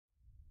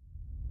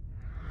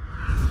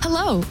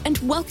Hello, and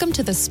welcome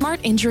to the Smart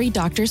Injury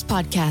Doctors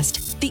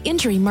Podcast, the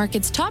injury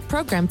market's top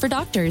program for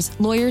doctors,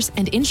 lawyers,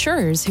 and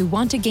insurers who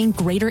want to gain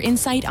greater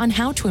insight on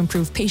how to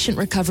improve patient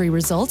recovery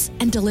results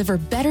and deliver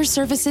better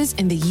services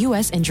in the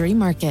U.S. injury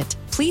market.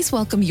 Please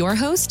welcome your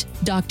host,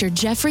 Dr.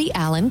 Jeffrey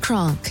Allen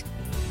Kronk.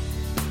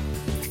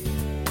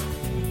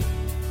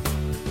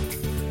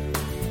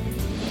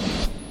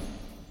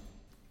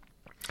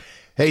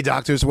 Hey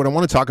doctors, what I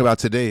want to talk about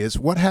today is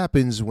what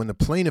happens when the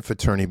plaintiff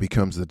attorney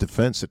becomes the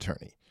defense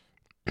attorney.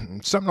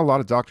 Something a lot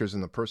of doctors in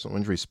the personal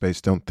injury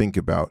space don't think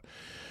about,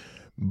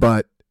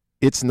 but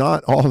it's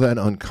not all that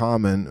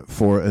uncommon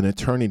for an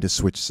attorney to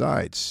switch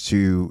sides,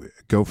 to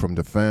go from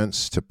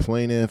defense to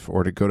plaintiff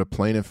or to go to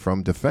plaintiff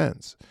from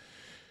defense.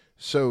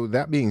 So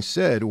that being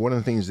said, one of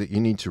the things that you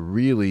need to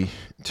really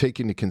take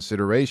into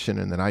consideration,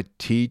 and that I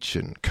teach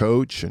and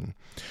coach and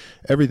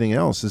everything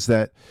else, is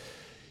that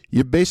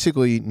you're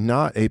basically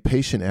not a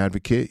patient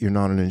advocate. You're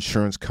not an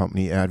insurance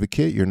company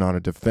advocate. You're not a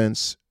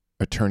defense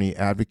attorney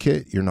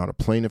advocate. You're not a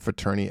plaintiff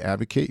attorney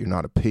advocate. You're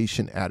not a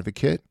patient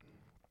advocate.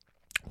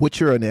 What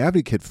you're an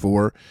advocate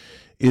for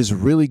is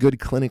really good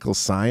clinical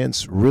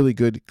science, really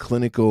good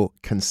clinical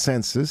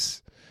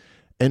consensus,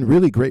 and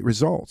really great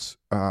results,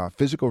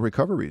 physical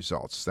recovery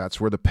results.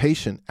 That's where the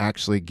patient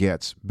actually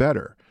gets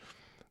better.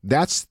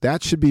 That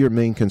should be your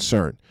main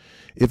concern.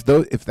 If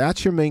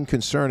that's your main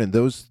concern, and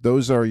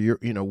those are your,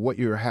 what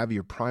you have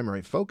your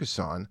primary focus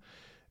on,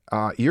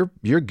 you're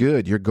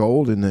good. You're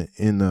gold in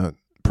the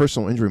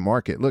personal injury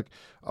market. Look,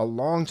 a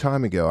long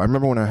time ago, I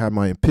remember when I had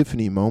my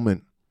epiphany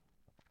moment.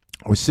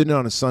 I was sitting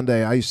on a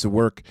Sunday. I used to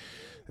work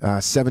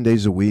 7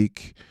 days a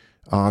week.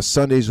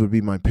 Sundays would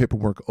be my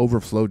paperwork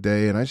overflow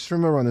day. And I just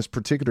remember on this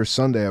particular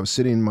Sunday, I was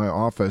sitting in my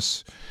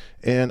office,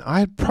 and I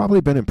had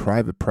probably been in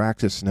private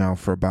practice now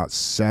for about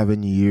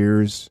 7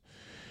 years,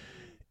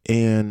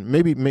 and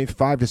maybe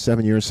 5 to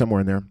 7 years,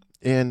 somewhere in there.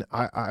 And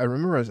I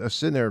remember I was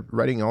sitting there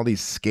writing all these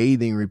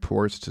scathing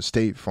reports to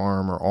State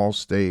Farm or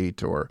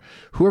Allstate or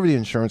whoever the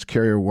insurance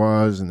carrier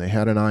was, and they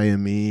had an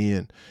IME,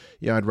 and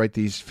I'd write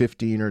these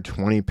 15 or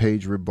 20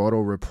 page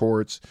rebuttal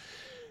reports.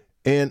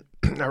 And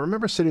I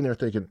remember sitting there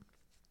thinking,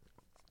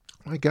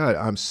 my God,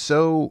 I'm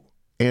so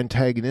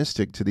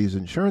antagonistic to these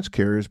insurance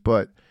carriers,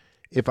 but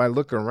if I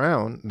look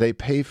around, they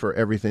pay for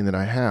everything that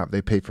I have.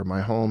 They pay for my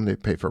home, they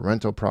pay for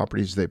rental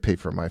properties, they pay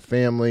for my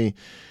family.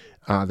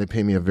 They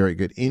pay me a very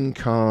good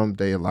income.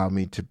 They allow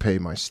me to pay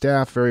my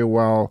staff very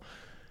well.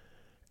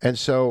 And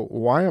so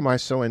why am I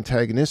so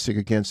antagonistic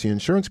against the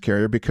insurance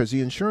carrier? Because the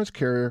insurance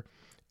carrier,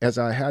 as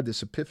I had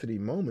this epiphany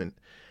moment,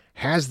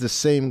 has the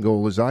same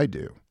goal as I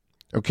do.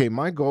 Okay,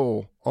 my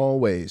goal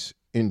always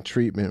in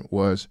treatment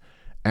was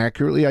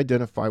accurately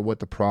identify what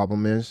the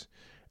problem is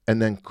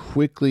and then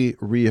quickly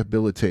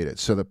rehabilitate it.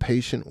 So the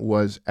patient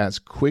was as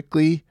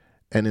quickly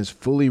and as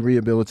fully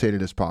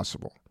rehabilitated as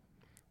possible.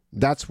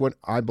 That's what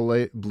I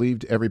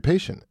believed every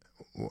patient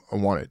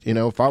wanted.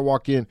 If I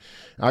walk in,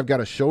 I've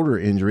got a shoulder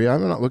injury,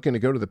 I'm not looking to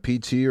go to the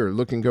PT or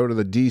looking to go to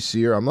the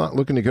DC, or I'm not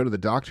looking to go to the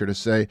doctor to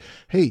say,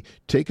 hey,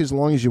 take as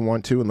long as you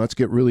want to and let's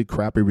get really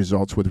crappy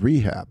results with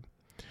rehab.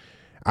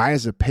 I,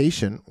 as a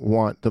patient,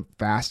 want the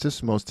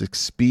fastest, most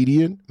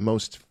expedient,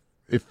 most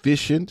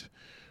efficient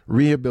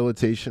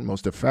rehabilitation,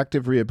 most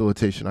effective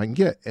rehabilitation I can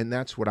get. And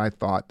that's what I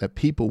thought that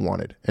people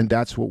wanted. And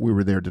that's what we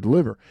were there to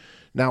deliver.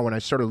 Now, when I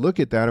started to look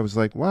at that, I was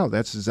like, wow,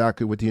 that's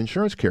exactly what the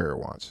insurance carrier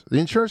wants. The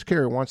insurance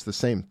carrier wants the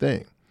same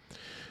thing.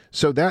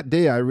 So that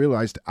day I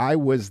realized I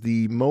was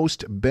the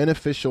most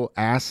beneficial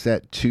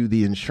asset to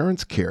the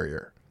insurance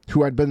carrier,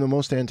 who I'd been the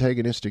most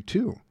antagonistic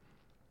to,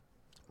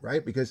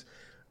 right? Because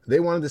they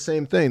wanted the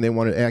same thing. They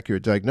wanted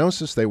accurate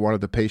diagnosis. They wanted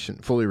the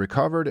patient fully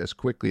recovered as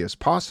quickly as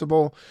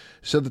possible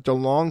so that the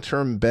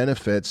long-term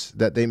benefits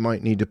that they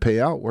might need to pay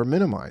out were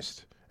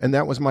minimized. And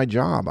that was my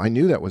job. I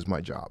knew that was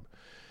my job.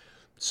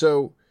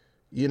 So,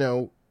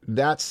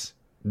 that's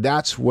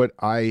what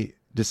I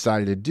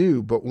decided to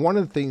do. But one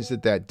of the things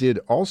that did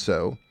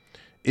also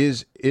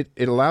is it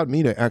allowed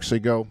me to actually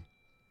go,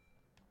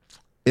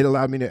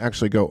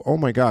 oh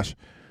my gosh,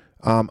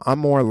 I'm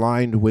more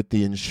aligned with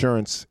the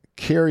insurance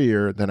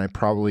carrier than I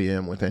probably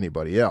am with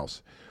anybody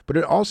else. But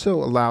it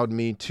also allowed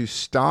me to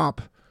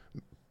stop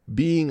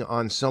being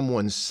on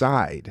someone's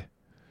side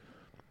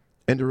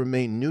and to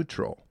remain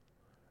neutral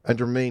and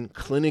to remain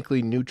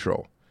clinically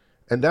neutral.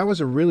 And that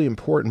was a really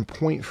important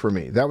point for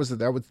me. That was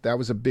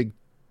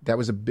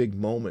a big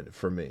moment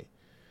for me.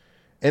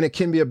 And it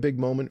can be a big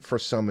moment for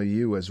some of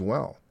you as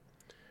well.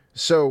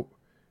 So,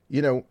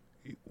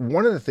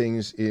 one of the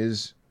things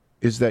is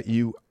that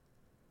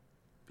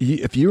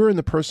if you're in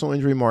the personal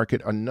injury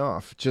market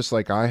enough, just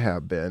like I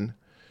have been,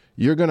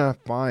 you're going to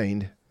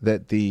find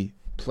that the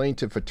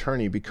plaintiff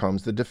attorney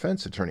becomes the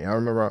defense attorney. I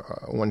remember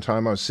one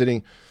time I was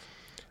sitting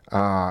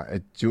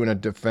doing a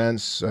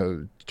defense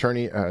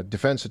attorney.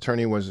 Defense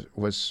attorney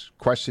was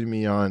questioning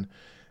me on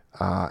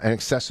an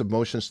excessive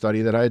motion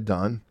study that I had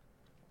done,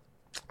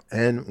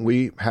 and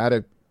we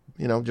had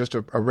just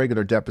a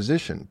regular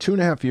deposition.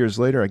 2.5 years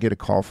later, I get a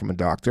call from a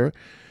doctor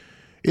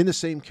in the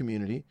same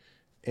community,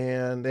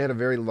 and they had a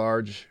very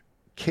large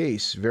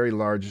case, very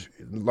large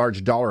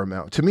dollar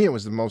amount. To me, it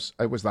was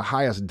the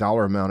highest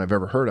dollar amount I've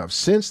ever heard of.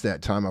 Since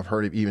that time, I've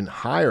heard of even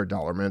higher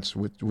dollar amounts,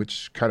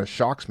 which kind of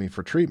shocks me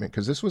for treatment,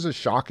 because this was a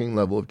shocking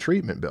level of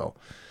treatment bill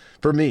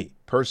for me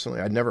personally.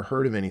 I'd never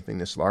heard of anything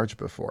this large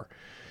before.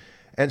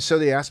 And so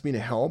they asked me to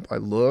help. I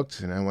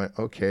looked and I went,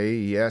 okay,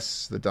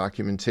 yes, the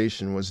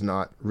documentation was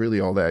not really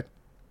all that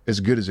as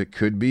good as it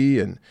could be.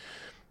 And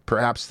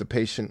perhaps the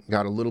patient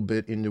got a little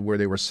bit into where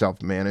they were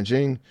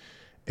self-managing.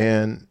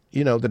 And,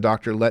 the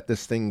doctor let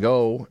this thing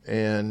go,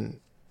 and,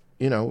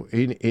 he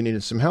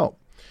needed some help.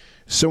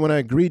 So when I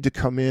agreed to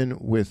come in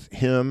with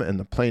him and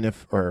the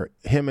plaintiff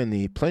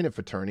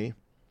attorney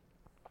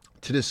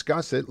to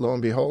discuss it, lo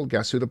and behold,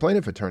 guess who the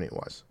plaintiff attorney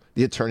was?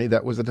 The attorney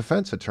that was the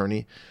defense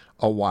attorney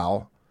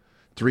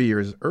 3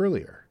 years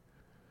earlier,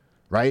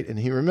 right? And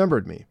he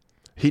remembered me.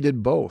 He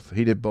did both.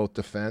 He did both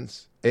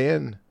defense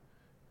and,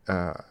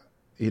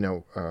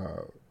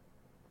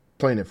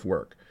 plaintiff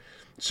work.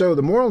 So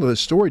the moral of the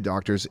story,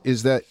 doctors,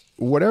 is that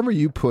whatever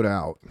you put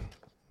out,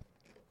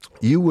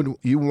 you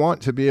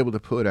want to be able to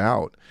put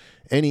out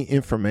any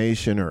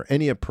information or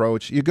any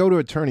approach. You go to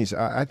attorneys.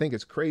 I think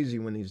it's crazy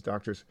when these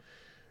doctors,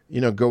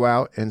 go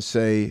out and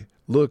say,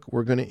 look,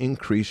 we're going to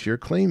increase your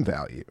claim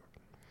value.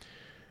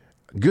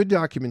 Good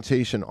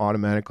documentation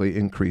automatically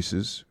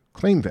increases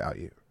claim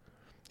value.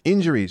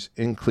 Injuries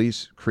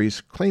increase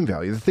claim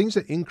value. The things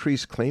that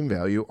increase claim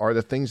value are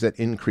the things that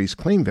increase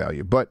claim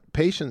value. But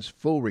patients'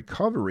 full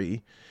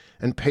recovery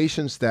and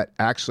patients that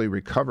actually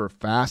recover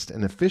fast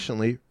and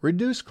efficiently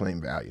reduce claim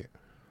value.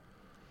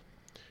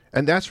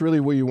 And that's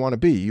really where you want to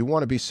be. You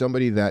want to be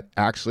somebody that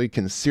actually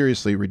can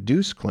seriously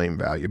reduce claim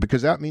value,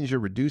 because that means you're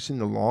reducing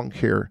the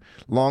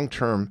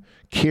long-term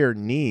care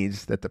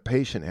needs that the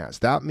patient has.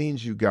 That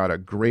means you got a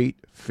great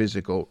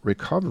physical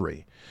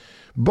recovery.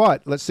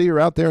 But let's say you're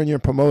out there and you're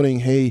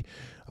promoting, hey,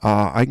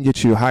 I can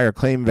get you a higher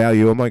claim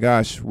value. Oh my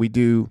gosh, we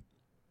do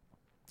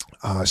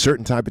a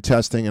certain type of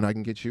testing and I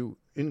can get you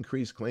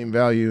increased claim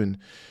value. And,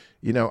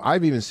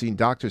 I've even seen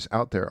doctors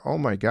out there, oh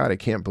my God, I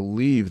can't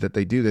believe that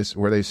they do this,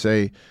 where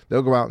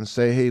they'll go out and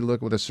say, hey,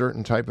 look, with a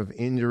certain type of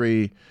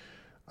injury,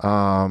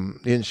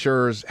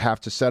 insurers have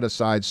to set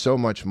aside so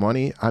much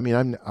money. I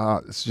mean,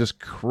 it's just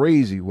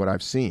crazy what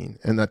I've seen.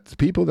 And the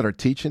people that are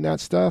teaching that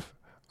stuff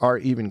are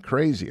even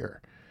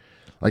crazier.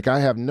 Like,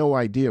 I have no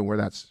idea where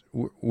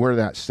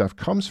that stuff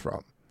comes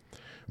from,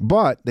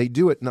 but they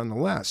do it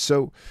nonetheless.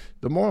 So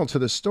the moral to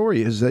the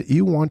story is that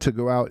you want to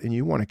go out and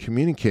you want to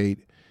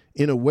communicate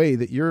in a way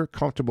that you're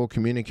comfortable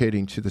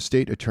communicating to the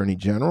state attorney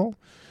general,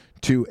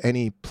 to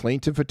any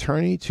plaintiff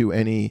attorney, to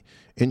any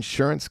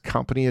insurance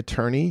company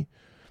attorney.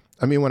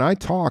 I mean, when I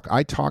talk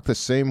the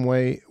same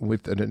way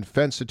with a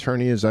defense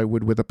attorney as I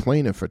would with a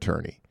plaintiff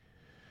attorney,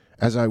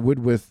 as I would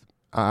with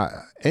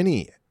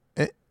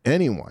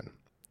anyone.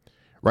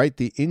 Right?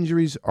 The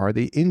injuries are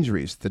the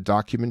injuries. The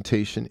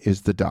documentation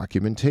is the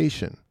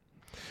documentation.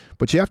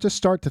 But you have to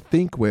start to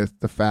think with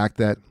the fact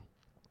that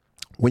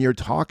when you're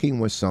talking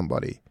with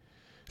somebody,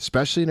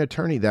 especially an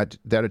attorney, that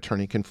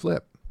attorney can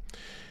flip.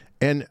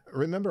 And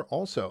remember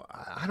also,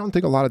 I don't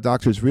think a lot of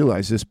doctors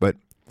realize this, but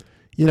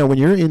when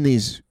you're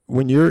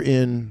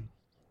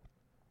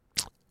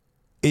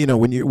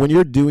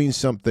doing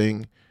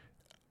something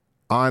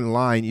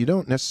online, you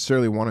don't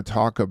necessarily want to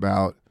talk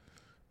about,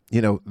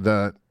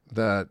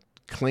 the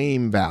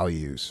claim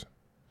values.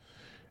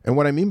 And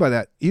what I mean by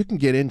that, you can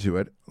get into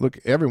it. Look,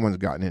 everyone's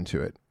gotten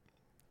into it,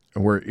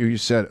 where you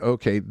said,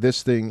 okay,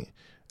 this thing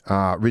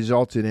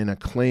resulted in a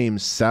claim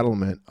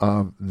settlement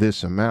of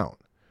this amount.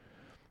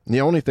 And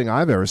the only thing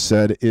I've ever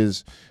said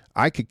is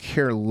I could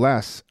care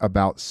less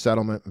about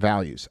settlement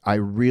values. I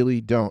really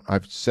don't.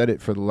 I've said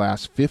it for the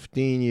last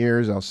 15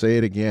 years. I'll say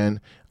it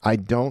again. I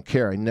don't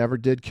care. I never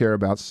did care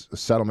about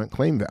settlement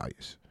claim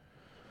values.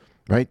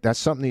 Right? That's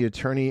something the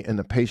attorney and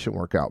the patient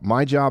work out.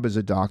 My job as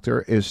a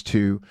doctor is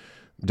to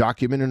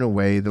document in a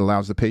way that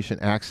allows the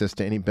patient access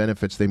to any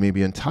benefits they may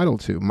be entitled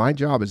to. My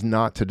job is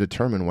not to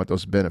determine what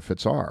those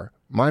benefits are.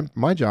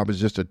 My job is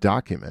just to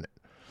document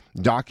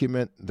it.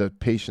 Document the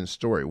patient's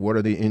story. What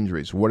are the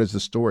injuries? What is the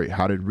story?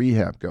 How did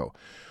rehab go?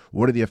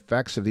 What are the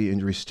effects of the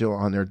injury still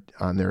on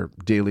their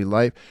daily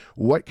life?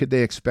 What could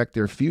they expect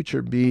their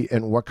future be,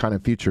 and what kind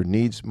of future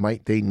needs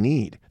might they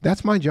need?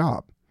 That's my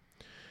job.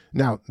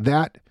 Now,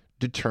 that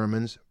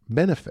determines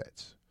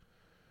benefits.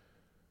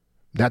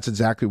 That's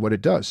exactly what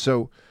it does.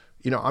 So,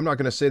 I'm not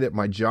going to say that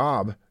my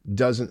job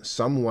doesn't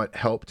somewhat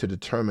help to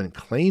determine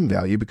claim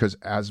value, because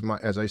as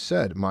I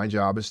said, my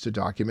job is to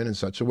document in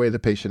such a way the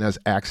patient has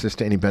access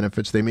to any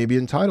benefits they may be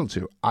entitled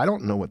to. I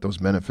don't know what those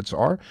benefits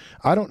are.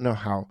 I don't know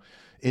how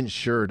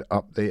insured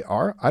up they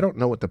are. I don't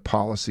know what the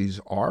policies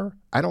are.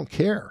 I don't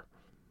care.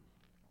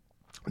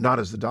 Not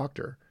as the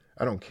doctor.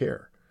 I don't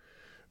care.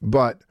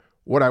 But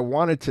what I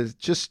wanted to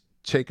just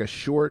take a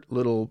short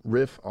little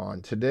riff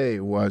on today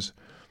was,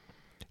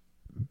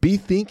 be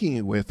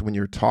thinking with, when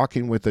you're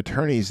talking with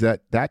attorneys,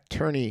 that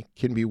attorney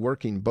can be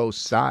working both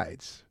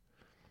sides.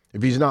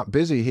 If he's not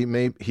busy,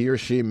 he or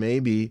she may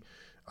be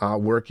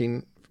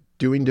working,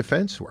 doing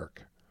defense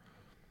work.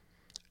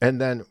 And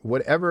then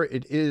whatever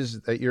it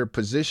is that you're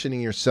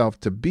positioning yourself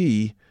to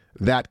be,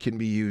 that can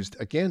be used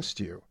against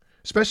you,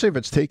 especially if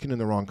it's taken in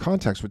the wrong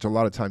context, which a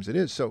lot of times it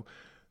is. So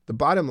the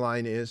bottom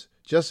line is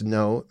just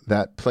know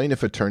that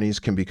plaintiff attorneys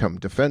can become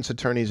defense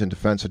attorneys and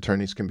defense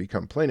attorneys can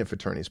become plaintiff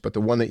attorneys. But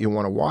the one that you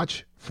want to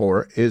watch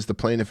for is the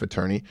plaintiff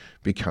attorney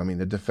becoming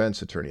the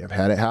defense attorney. I've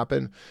had it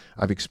happen.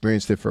 I've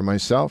experienced it for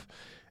myself.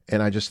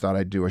 And I just thought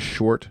I'd do a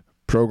short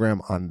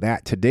program on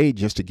that today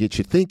just to get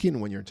you thinking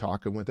when you're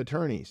talking with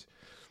attorneys.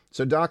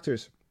 So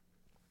doctors,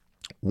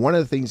 one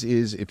of the things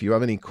is if you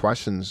have any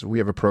questions, we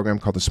have a program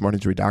called the Smart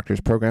Injury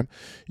Doctors Program.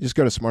 You just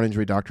go to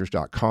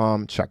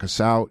smartinjurydoctors.com, check us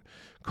out.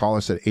 Call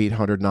us at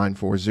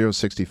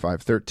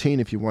 800-940-6513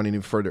 if you want any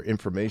further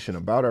information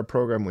about our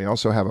program. We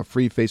also have a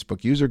free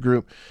Facebook user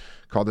group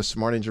called the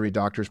Smart Injury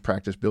Doctors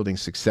Practice Building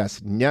Success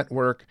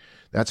Network.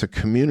 That's a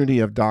community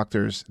of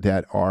doctors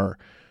that are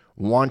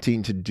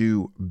wanting to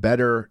do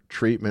better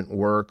treatment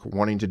work,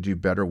 wanting to do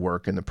better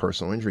work in the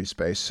personal injury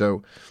space.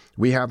 So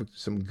we have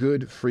some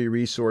good free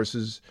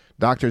resources.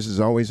 Doctors, as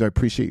always, I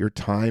appreciate your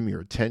time,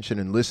 your attention,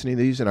 and listening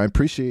to these. And I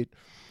appreciate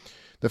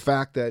the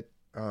fact that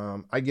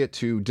I get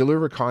to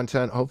deliver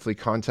content, hopefully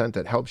content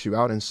that helps you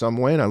out in some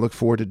way. And I look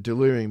forward to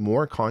delivering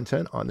more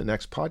content on the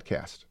next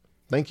podcast.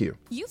 Thank you.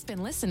 You've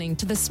been listening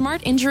to the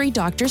Smart Injury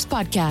Doctors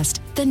Podcast,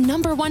 the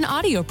 #1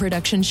 audio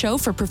production show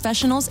for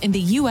professionals in the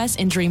U.S.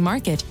 injury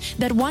market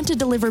that want to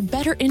deliver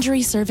better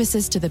injury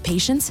services to the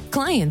patients,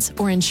 clients,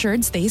 or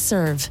insureds they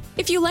serve.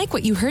 If you like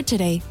what you heard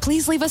today,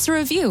 please leave us a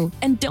review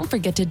and don't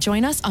forget to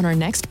join us on our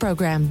next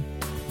program.